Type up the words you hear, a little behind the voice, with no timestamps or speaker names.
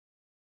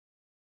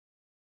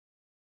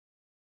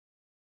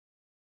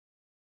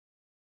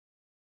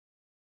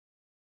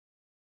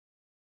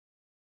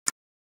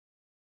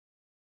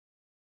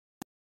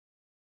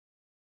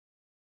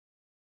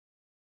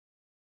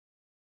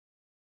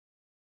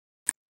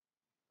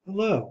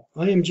Hello,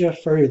 I am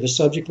Jeff Furrier, the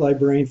subject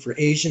librarian for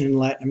Asian and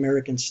Latin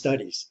American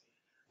Studies.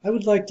 I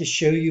would like to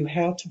show you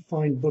how to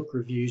find book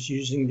reviews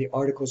using the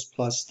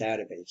ArticlesPlus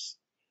database.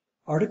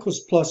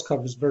 ArticlesPlus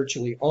covers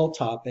virtually all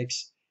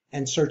topics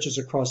and searches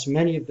across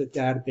many of the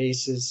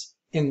databases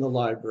in the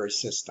library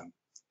system.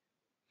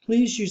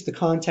 Please use the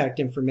contact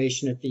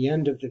information at the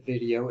end of the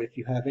video if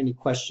you have any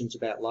questions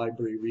about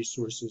library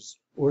resources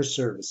or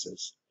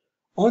services.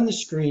 On the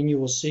screen you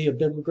will see a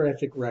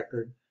bibliographic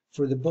record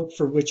for the book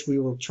for which we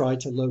will try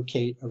to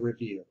locate a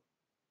review.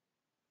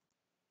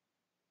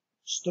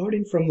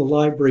 Starting from the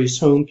library's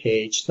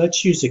homepage,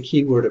 let's use a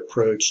keyword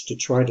approach to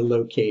try to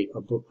locate a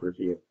book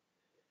review.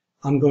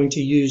 I'm going to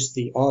use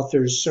the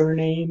author's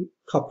surname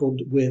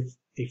coupled with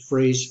a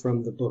phrase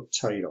from the book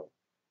title.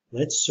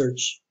 Let's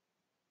search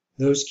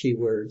those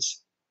keywords.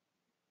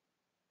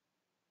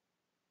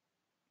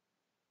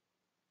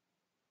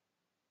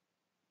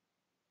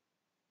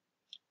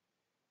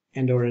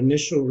 And our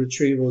initial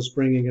retrieval is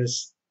bringing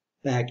us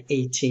back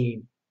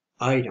 18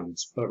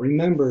 items. But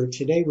remember,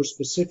 today we're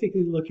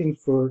specifically looking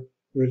for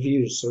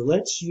reviews. So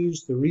let's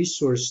use the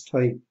resource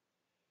type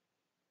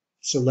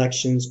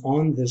selections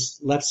on this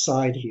left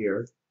side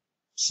here,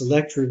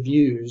 select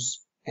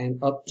reviews, and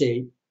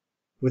update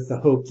with the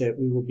hope that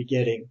we will be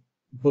getting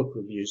book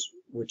reviews,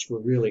 which we're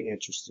really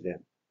interested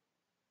in.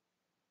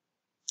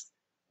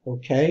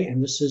 Okay,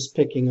 and this is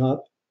picking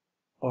up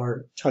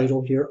our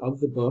title here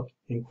of the book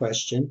in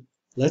question.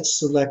 Let's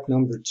select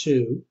number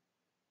 2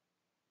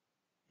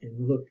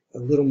 and look a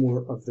little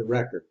more of the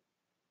record.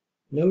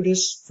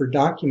 Notice for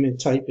document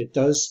type it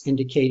does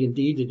indicate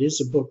indeed it is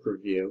a book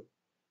review.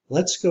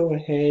 Let's go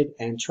ahead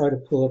and try to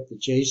pull up the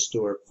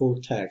JSTOR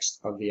full text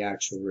of the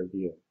actual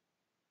review.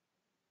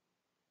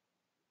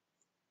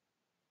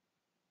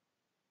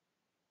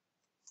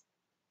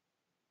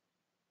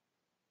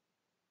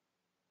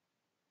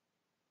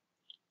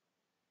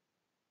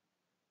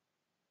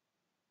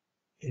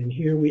 And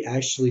here we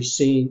actually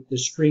see the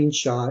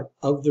screenshot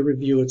of the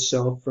review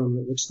itself from,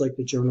 it looks like,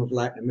 the Journal of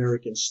Latin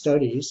American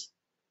Studies.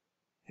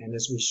 And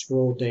as we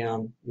scroll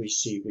down, we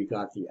see we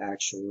got the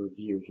actual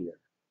review here.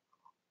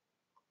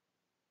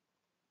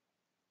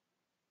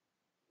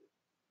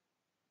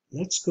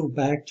 Let's go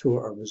back to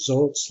our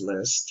results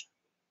list.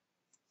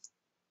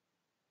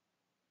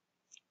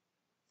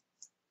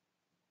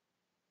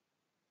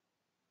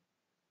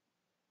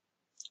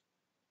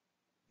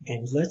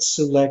 And let's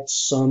select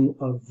some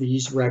of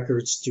these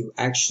records to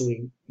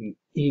actually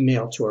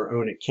email to our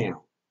own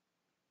account.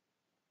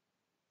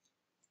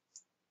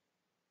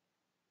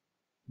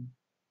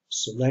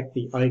 Select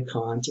the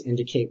icon to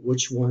indicate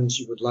which ones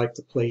you would like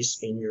to place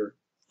in your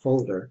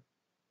folder.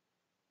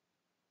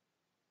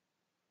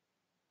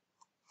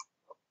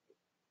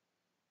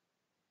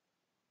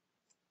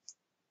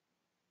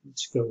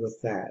 Let's go with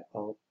that.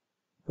 I'll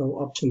go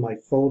up to my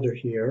folder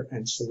here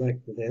and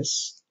select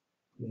this.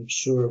 Make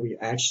sure we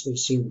actually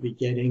seem to be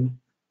getting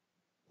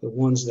the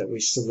ones that we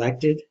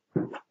selected.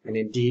 And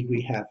indeed,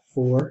 we have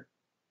 4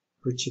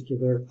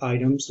 particular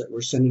items that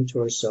we're sending to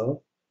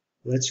ourselves.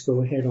 Let's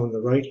go ahead on the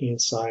right-hand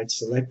side,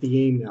 select the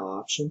email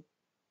option.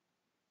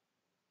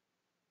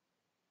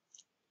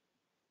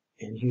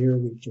 And here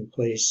we can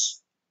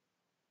place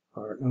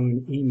our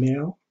own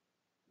email.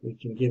 We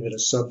can give it a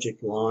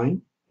subject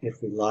line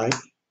if we like.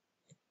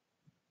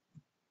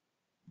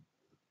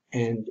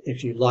 And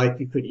if you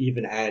like, you could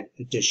even add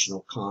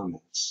additional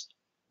comments.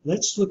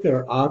 Let's look at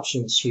our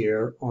options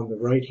here on the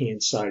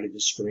right-hand side of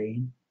the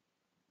screen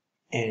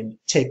and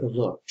take a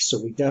look.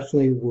 So we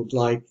definitely would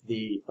like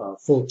the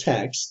full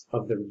text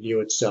of the review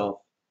itself,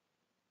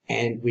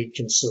 and we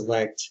can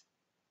select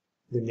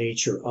the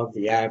nature of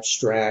the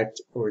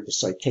abstract or the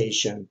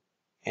citation,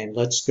 and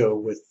let's go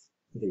with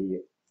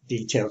the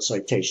detailed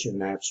citation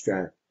and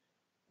abstract.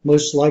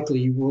 Most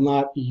likely you will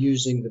not be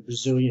using the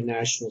Brazilian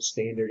National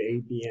Standard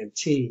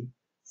ABNT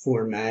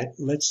format.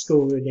 Let's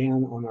go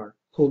down on our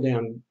pull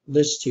down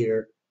list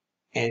here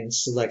and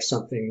select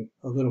something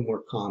a little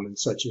more common,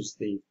 such as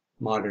the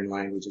Modern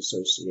Language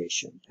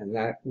Association, and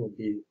that will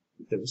be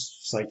the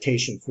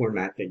citation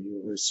format that you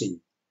will receive.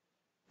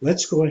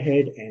 Let's go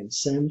ahead and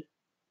send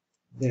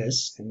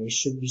this, and we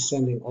should be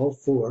sending all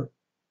 4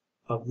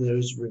 of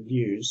those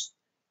reviews,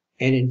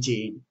 and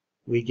indeed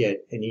we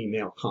get an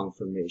email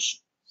confirmation.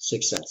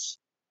 Success.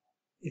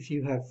 If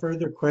you have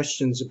further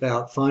questions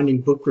about finding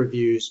book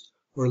reviews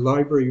or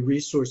library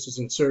resources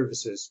and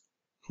services,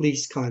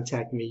 please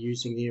contact me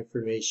using the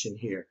information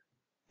here.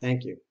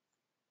 Thank you.